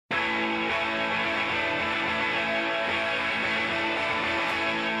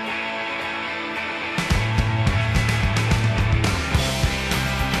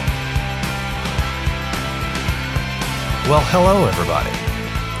Well, hello, everybody.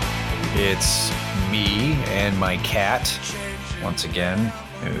 It's me and my cat, once again,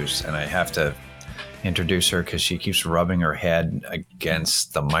 and I have to introduce her because she keeps rubbing her head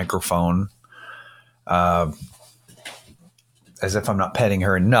against the microphone. As if I'm not petting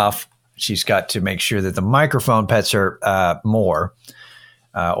her enough, she's got to make sure that the microphone pets her more,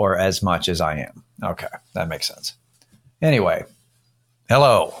 or as much as I am. Okay, that makes sense. Anyway,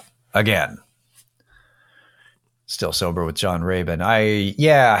 hello again. Still sober with John Rabin. I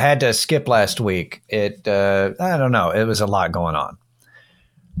had to skip last week. I don't know. It was a lot going on.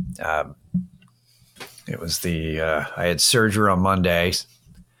 It was I had surgery on Monday,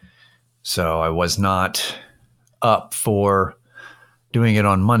 so I was not up for doing it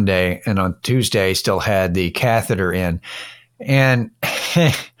on Monday. And on Tuesday, still had the catheter in. And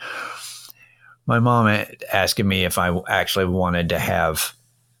my mom asking me if I actually wanted to have,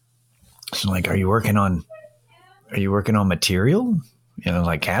 she's like, are you working on material?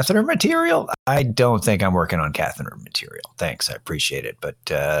 Like catheter material? I don't think I'm working on catheter material. Thanks. I appreciate it. But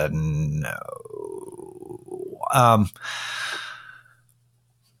no.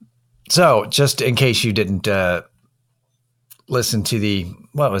 So just in case you didn't listen to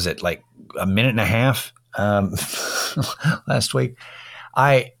what was it, like a minute and a half last week?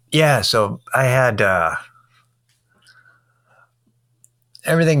 So I had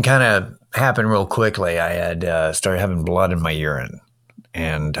everything kind of happened real quickly. I had started having blood in my urine,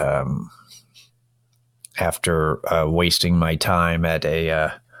 and after wasting my time at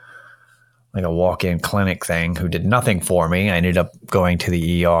a walk-in clinic thing who did nothing for me, I ended up going to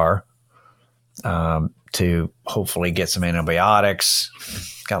the ER to hopefully get some antibiotics.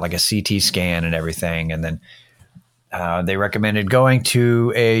 Got like a CT scan and everything, and then they recommended going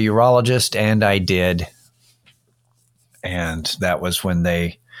to a urologist, and I did. And that was when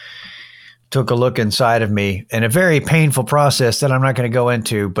they took a look inside of me in a very painful process that I'm not going to go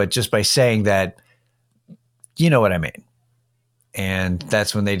into, but just by saying that, you know what I mean. And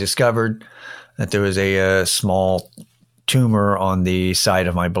that's when they discovered that there was a small tumor on the side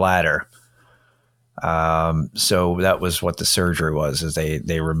of my bladder. So that was what the surgery was, is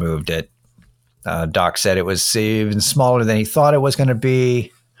they removed it. Doc said it was even smaller than he thought it was going to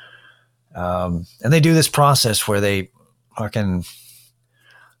be. And they do this process where they fucking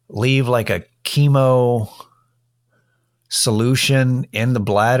leave like a chemo solution in the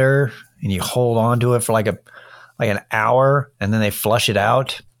bladder, and you hold on to it for like an hour, and then they flush it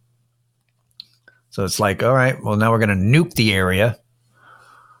out. So it's like, all right, well, now we're going to nuke the area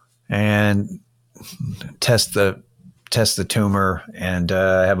and test the tumor, and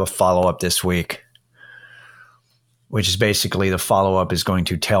have a follow-up this week, which is basically the follow-up is going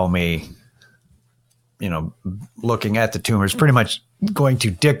to tell me, looking at the tumor is pretty much going to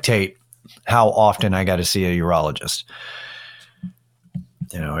dictate how often I got to see a urologist.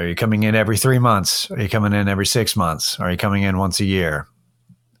 Are you coming in every 3 months? Are you coming in every 6 months? Are you coming in once a year?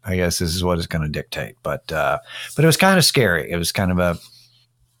 I guess this is what it's going to dictate. But it was kind of scary. It was kind of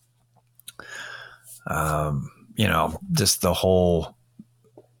just the whole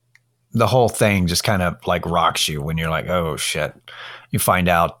thing just kind of like rocks you when you're like, oh shit. You find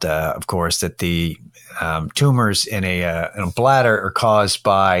out, of course, that the tumors in a bladder are caused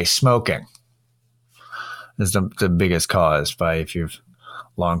by smoking. Is the biggest cause, by if you're a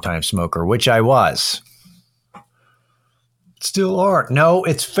long-time smoker, which I was. Still are. No,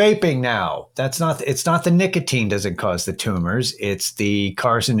 it's vaping now. It's not the nicotine doesn't cause the tumors. It's the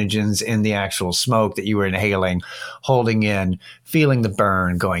carcinogens in the actual smoke that you were inhaling, holding in, feeling the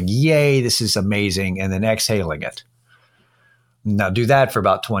burn, going, yay, this is amazing, and then exhaling it. Now do that for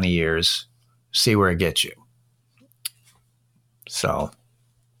about 20 years, see where it gets you. So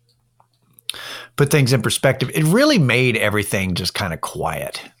put things in perspective. It really made everything just kind of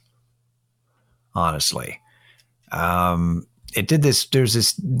quiet, honestly. It did this. There's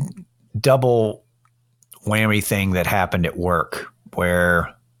this double whammy thing that happened at work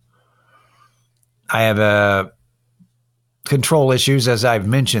where I have control issues, as I've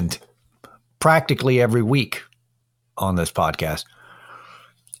mentioned, practically every week on this podcast.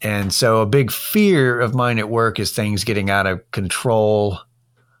 And so a big fear of mine at work is things getting out of control,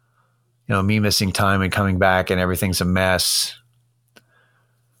 me missing time and coming back and everything's a mess.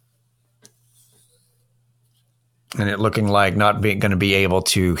 And it looking like not going to be able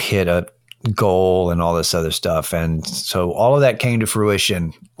to hit a goal and all this other stuff. And so all of that came to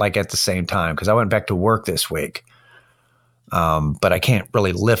fruition like at the same time, because I went back to work this week. But I can't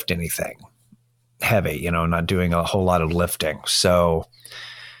really lift anything heavy, not doing a whole lot of lifting. So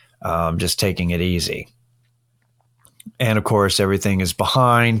just taking it easy. And of course, everything is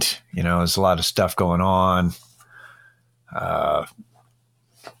behind, there's a lot of stuff going on.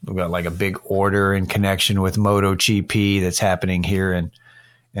 We've got like a big order in connection with MotoGP that's happening here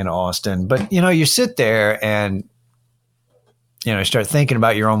in Austin. But, you sit there and, start thinking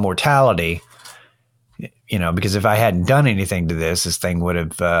about your own mortality, because if I hadn't done anything to this thing would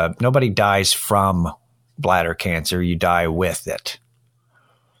have, nobody dies from bladder cancer. You die with it.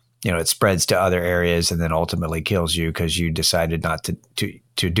 It spreads to other areas and then ultimately kills you because you decided not to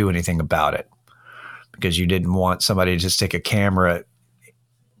do anything about it, because you didn't want somebody to stick a camera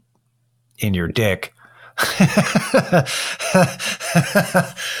in your dick. I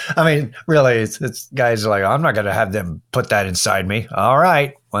mean, really, it's guys are like, I'm not going to have them put that inside me. All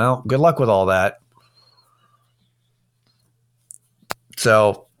right. Well, good luck with all that.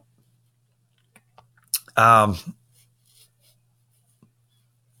 So, but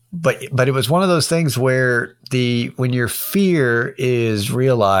it was one of those things where when your fear is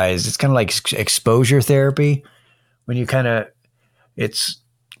realized, it's kind of like exposure therapy. When you it's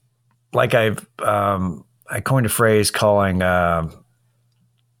like I coined a phrase talking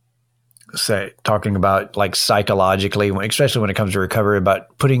about like psychologically, especially when it comes to recovery,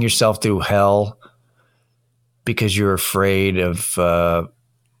 about putting yourself through hell because you're afraid of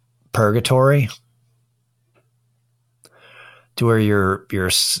purgatory, to where your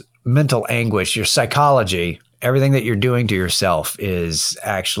mental anguish, your psychology, everything that you're doing to yourself is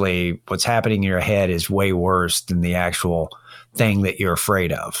actually what's happening in your head is way worse than the actual thing that you're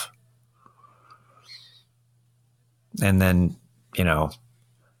afraid of. And then,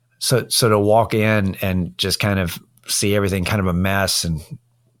 so to walk in and just kind of see everything kind of a mess and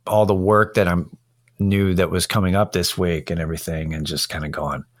all the work that I knew that was coming up this week and everything, and just kind of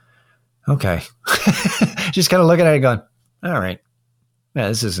going, okay, just kind of looking at it going, all right, yeah,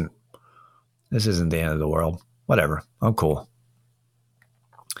 this isn't the end of the world. Whatever. I'm cool.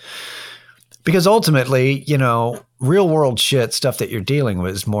 Because ultimately, real world shit, stuff that you're dealing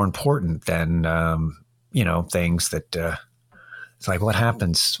with is more important than, things that, it's like, what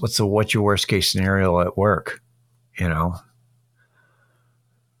happens? What's your worst case scenario at work?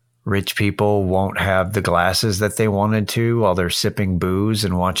 Rich people won't have the glasses that they wanted to while they're sipping booze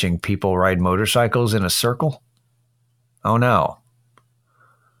and watching people ride motorcycles in a circle. Oh no.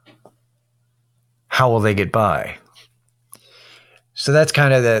 How will they get by? So that's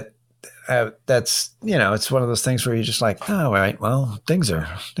kind of that's, it's one of those things where you're just like, oh, all right, well, things are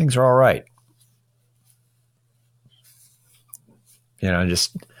all right.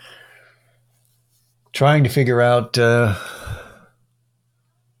 Just trying to figure out,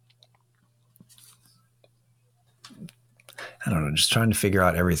 I don't know, just trying to figure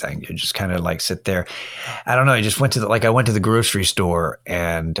out everything. You just kind of like sit there. I don't know. I just went to I went to the grocery store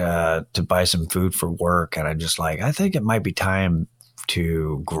and to buy some food for work. And I'm just like, I think it might be time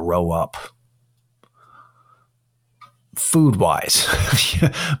to grow up food wise.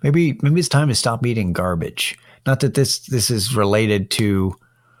 maybe it's time to stop eating garbage. Not that this is related to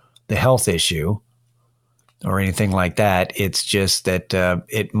the health issue or anything like that. It's just that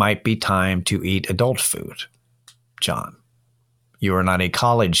it might be time to eat adult food, John. You are not a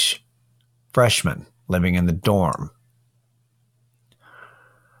college freshman living in the dorm.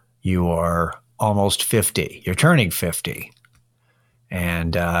 You are almost 50. You're turning 50.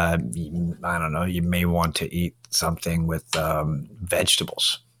 And I don't know, you may want to eat something with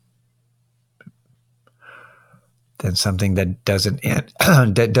vegetables. Then something that doesn't end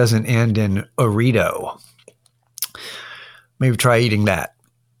in Oreo. Maybe try eating that.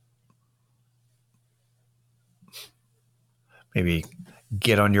 Maybe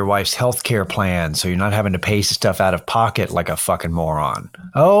get on your wife's health care plan so you're not having to pay stuff out of pocket like a fucking moron.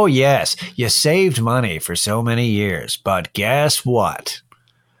 Oh, yes, you saved money for so many years, but guess what?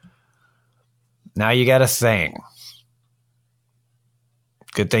 Now you got a thing.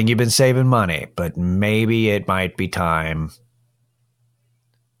 Good thing you've been saving money, but maybe it might be time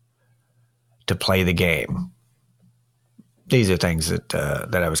to play the game. These are things that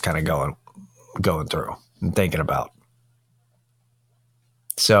I was kind of going through and thinking about.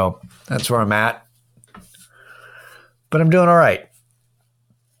 So that's where I'm at. But I'm doing all right.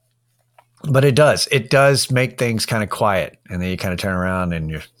 But it does make things kind of quiet. And then you kind of turn around and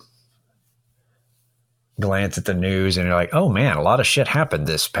you glance at the news and you're like, oh man, a lot of shit happened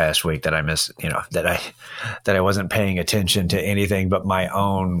this past week that I missed, that I wasn't paying attention to anything but my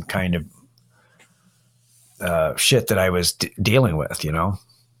own kind of shit that I was dealing with,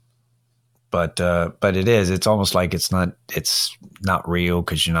 But it's almost like it's not real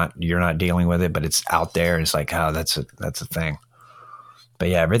because you're not dealing with it, but it's out there. And it's like, oh, that's a thing. But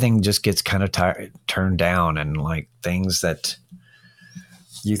yeah, everything just gets kind of turned down, and like things that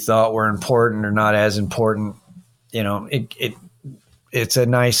you thought were important are not as important. it's a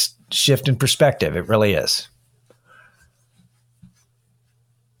nice shift in perspective. It really is.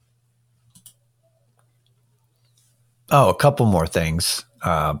 Oh, a couple more things.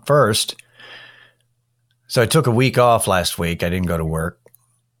 First, so I took a week off last week. I didn't go to work.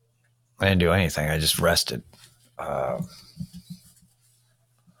 I didn't do anything. I just rested.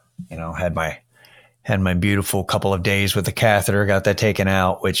 Had my beautiful couple of days with the catheter. Got that taken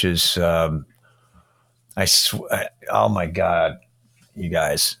out, which is, oh my God, you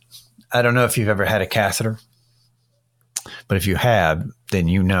guys. I don't know if you've ever had a catheter, but if you have, then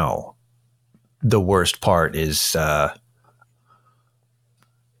you know the worst part is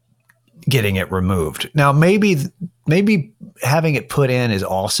getting it removed. Now, maybe having it put in is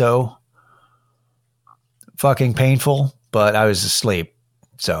also fucking painful, but I was asleep.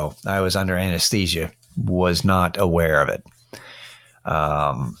 So I was under anesthesia, was not aware of it.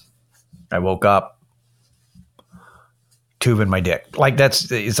 I woke up, tube in my dick.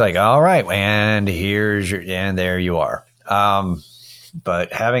 It's like, all right, and and there you are.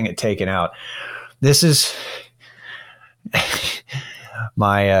 But having it taken out, this is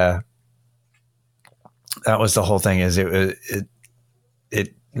my, that was the whole thing, is it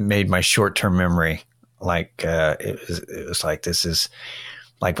made my short-term memory it was like, this is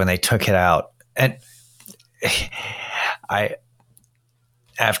like when they took it out. And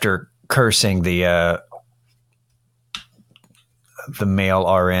after cursing the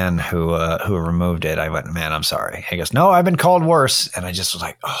male RN who removed it, I went, man, I'm sorry. He goes, no, I've been called worse. And I just was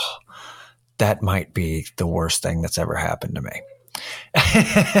like, oh, that might be the worst thing that's ever happened to me.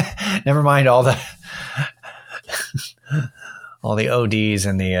 Never mind all the ODs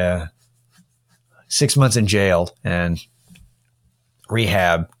and the 6 months in jail and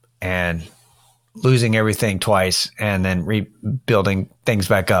rehab and losing everything twice and then rebuilding things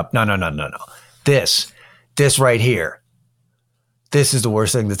back up. No. This right here. This is the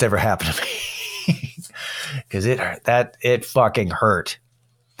worst thing that's ever happened to me. Because it fucking hurt.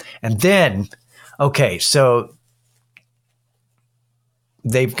 And then, okay, so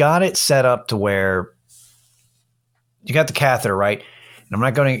they've got it set up to where you got the catheter, right? And I'm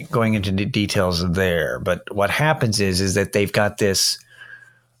not going into the details there, but what happens is that they've got this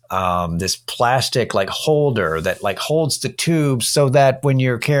this plastic holder that holds the tube so that when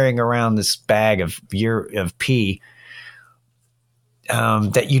you're carrying around this bag of pee,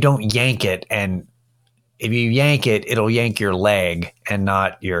 that you don't yank it, and if you yank it, it'll yank your leg and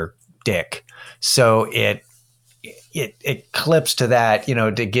not your dick. So it clips to that,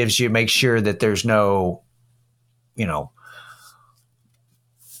 to make sure that there's no,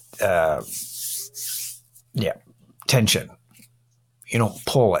 tension. You don't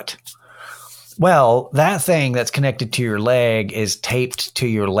pull it. Well, that thing that's connected to your leg is taped to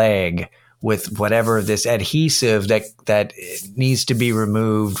your leg with whatever this adhesive that needs to be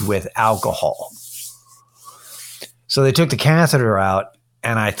removed with alcohol. So they took the catheter out,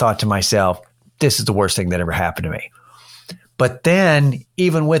 and I thought to myself, this is the worst thing that ever happened to me. But then,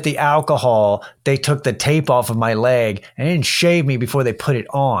 even with the alcohol, they took the tape off of my leg and didn't shave me before they put it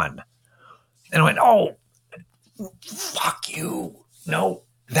on. And I went, oh, fuck you. No,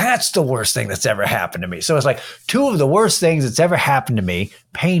 that's the worst thing that's ever happened to me. So it's like two of the worst things that's ever happened to me,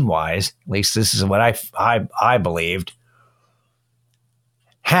 pain-wise, at least this is what I believed,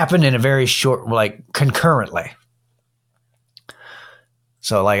 happened in a very short, concurrently.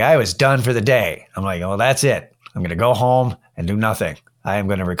 So I was done for the day. I'm like, oh, that's it. I'm going to go home and do nothing. I am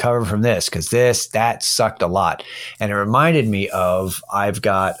going to recover from this because that sucked a lot. And it reminded me of, I've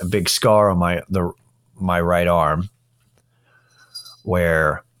got a big scar on my right arm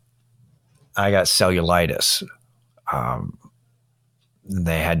where I got cellulitis.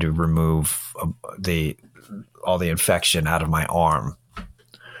 They had to remove all the infection out of my arm.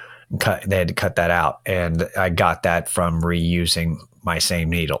 They had to cut that out. And I got that from reusing my same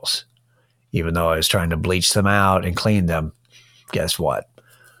needles. Even though I was trying to bleach them out and clean them, guess what?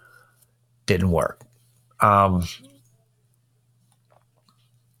 Didn't work. When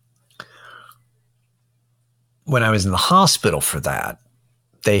I was in the hospital for that,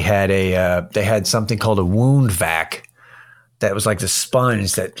 they had something called a wound vac that was like the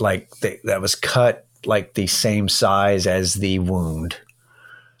sponge that that was cut the same size as the wound,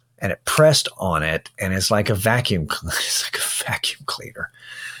 and it pressed on it, and it's like a vacuum. It's like a vacuum cleaner.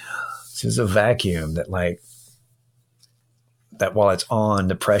 This is a vacuum that while it's on,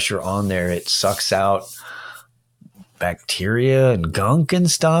 the pressure on there, it sucks out bacteria and gunk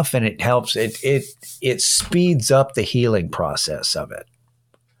and stuff, and it helps. It speeds up the healing process of it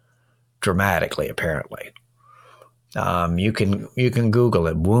dramatically. Apparently, you can Google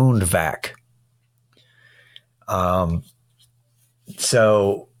it, wound vac.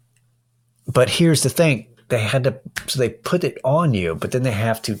 So, but here's the thing. So they put it on you, but then they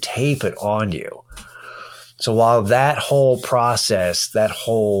have to tape it on you. So while that whole process, that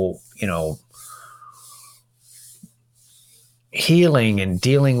whole, healing and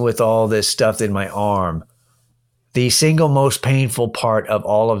dealing with all this stuff in my arm, the single most painful part of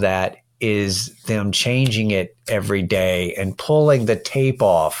all of that is them changing it every day and pulling the tape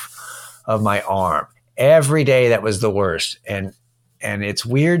off of my arm. Every day that was the worst. And it's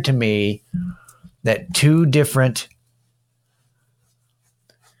weird to me that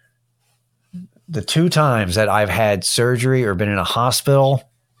the two times that I've had surgery or been in a hospital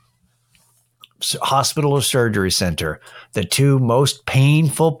or surgery center, the two most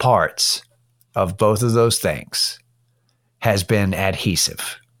painful parts of both of those things has been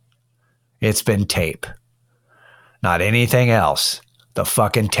adhesive. It's been tape. Not anything else. The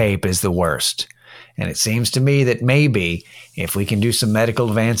fucking tape is the worst. And it seems to me that maybe if we can do some medical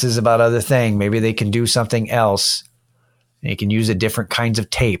advances about other things, maybe they can do something else. They can use a different kinds of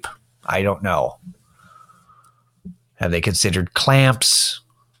tape. I don't know. Have they considered clamps?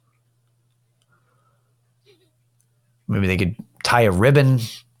 Maybe they could tie a ribbon.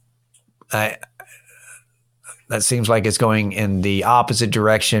 That seems like it's going in the opposite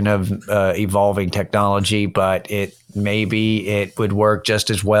direction of evolving technology, but maybe it would work just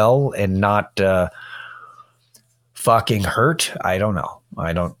as well and not fucking hurt. I don't know.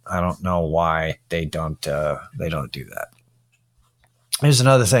 I don't know why they don't do that. Here's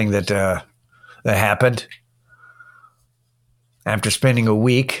another thing that happened. After spending a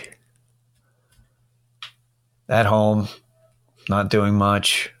week at home, not doing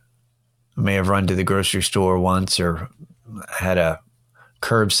much, I may have run to the grocery store once or had a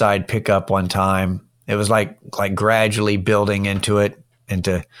curbside pickup one time. It was like gradually building into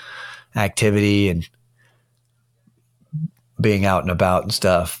activity and being out and about and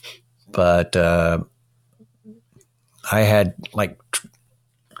stuff. But I had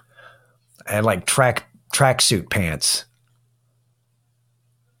tracksuit pants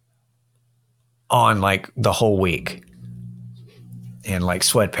on the whole week and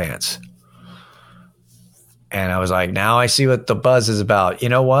sweatpants. And I was like, now I see what the buzz is about. You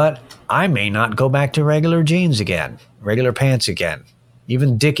know what? I may not go back to regular jeans again, regular pants again.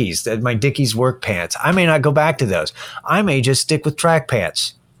 Even Dickies, my Dickies work pants. I may not go back to those. I may just stick with track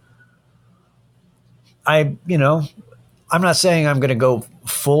pants. I'm not saying I'm going to go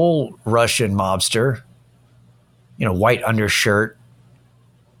full Russian mobster, white undershirt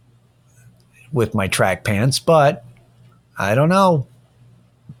with my track pants, but I don't know.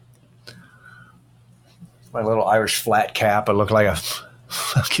 My little Irish flat cap, I look like a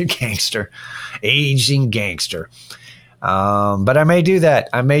fucking gangster, aging gangster. But I may do that.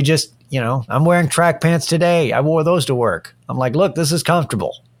 I may just, I'm wearing track pants today. I wore those to work. I'm like, look, this is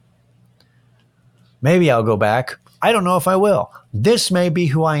comfortable. Maybe I'll go back. I don't know if I will. This may be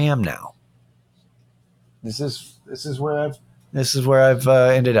who I am now. This is where I've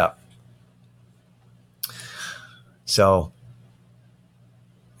ended up. So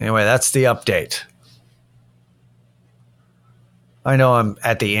anyway, that's the update. I know I'm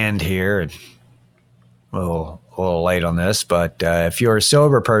at the end here and a little late on this, but if you're a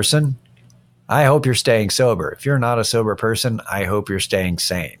sober person, I hope you're staying sober. If you're not a sober person, I hope you're staying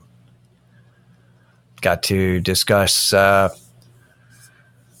sane. Got to discuss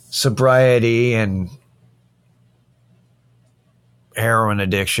sobriety and heroin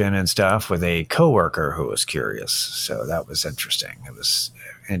addiction and stuff with a coworker who was curious. So that was interesting. It was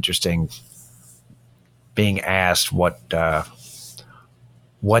interesting being asked what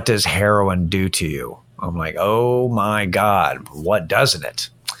does heroin do to you? I'm like, oh my God, what doesn't it?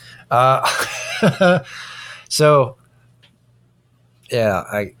 So yeah,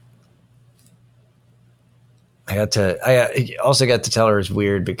 I also got to tell her it's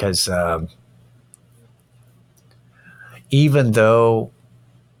weird because even though,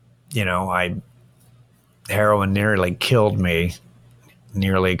 heroin nearly killed me,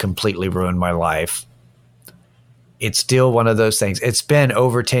 nearly completely ruined my life, it's still one of those things. It's been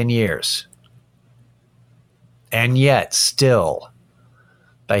over 10 years. And yet still,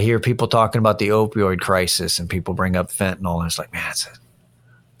 I hear people talking about the opioid crisis and people bring up fentanyl and it's like, man, it's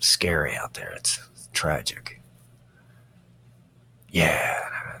scary out there. It's tragic. Yeah.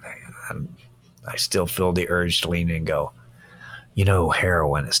 I still feel the urge to lean in and go,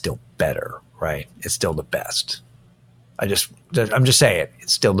 heroin is still better, right? It's still the best. I'm just saying,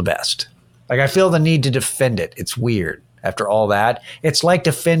 it's still the best. I feel the need to defend it. It's weird. After all that, it's like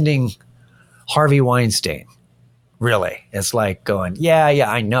defending Harvey Weinstein. Really. It's like going, yeah,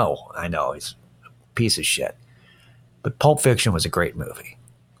 I know. He's a piece of shit. But Pulp Fiction was a great movie.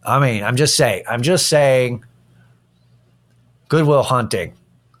 I mean, I'm just saying Good Will Hunting,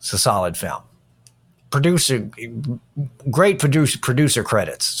 it's a solid film. Great producer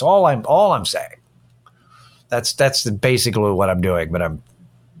credits. It's all I'm saying. That's basically what I'm doing, but I'm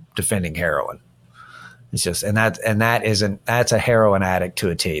defending heroin. It's just, that's a heroin addict to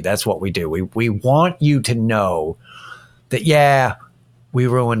a T. That's what we do. We want you to know that, yeah, we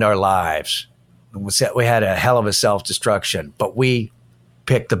ruined our lives. We had a hell of a self-destruction, but we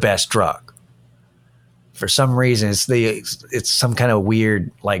picked the best drug. For some reason, it's some kind of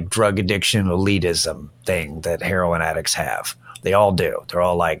weird like drug addiction elitism thing that heroin addicts have. They all do. They're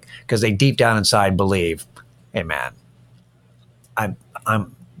all like, because they deep down inside believe, hey man, I'm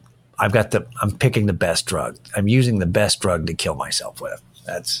picking the best drug. I'm using the best drug to kill myself with.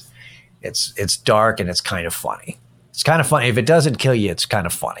 It's dark and it's kind of funny. It's kind of funny. If it doesn't kill you, it's kind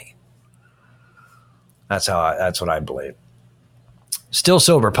of funny. That's what I believe.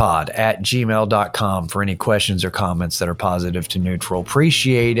 StillSoberPod@gmail.com for any questions or comments that are positive to neutral.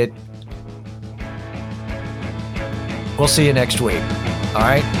 Appreciate it. We'll see you next week. All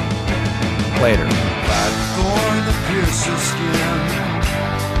right? Later. Like thorn that pierces skin,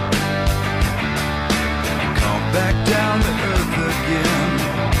 come back down to earth again.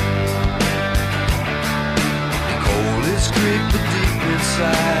 Cold is creep but deep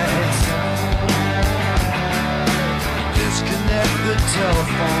inside. Disconnect the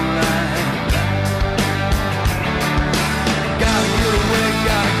telephone line. Gotta get away,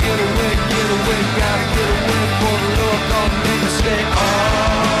 gotta get away, get away, gotta get away for the Lord don't make me stay. All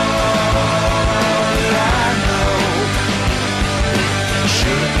I know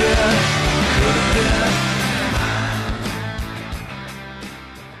should have been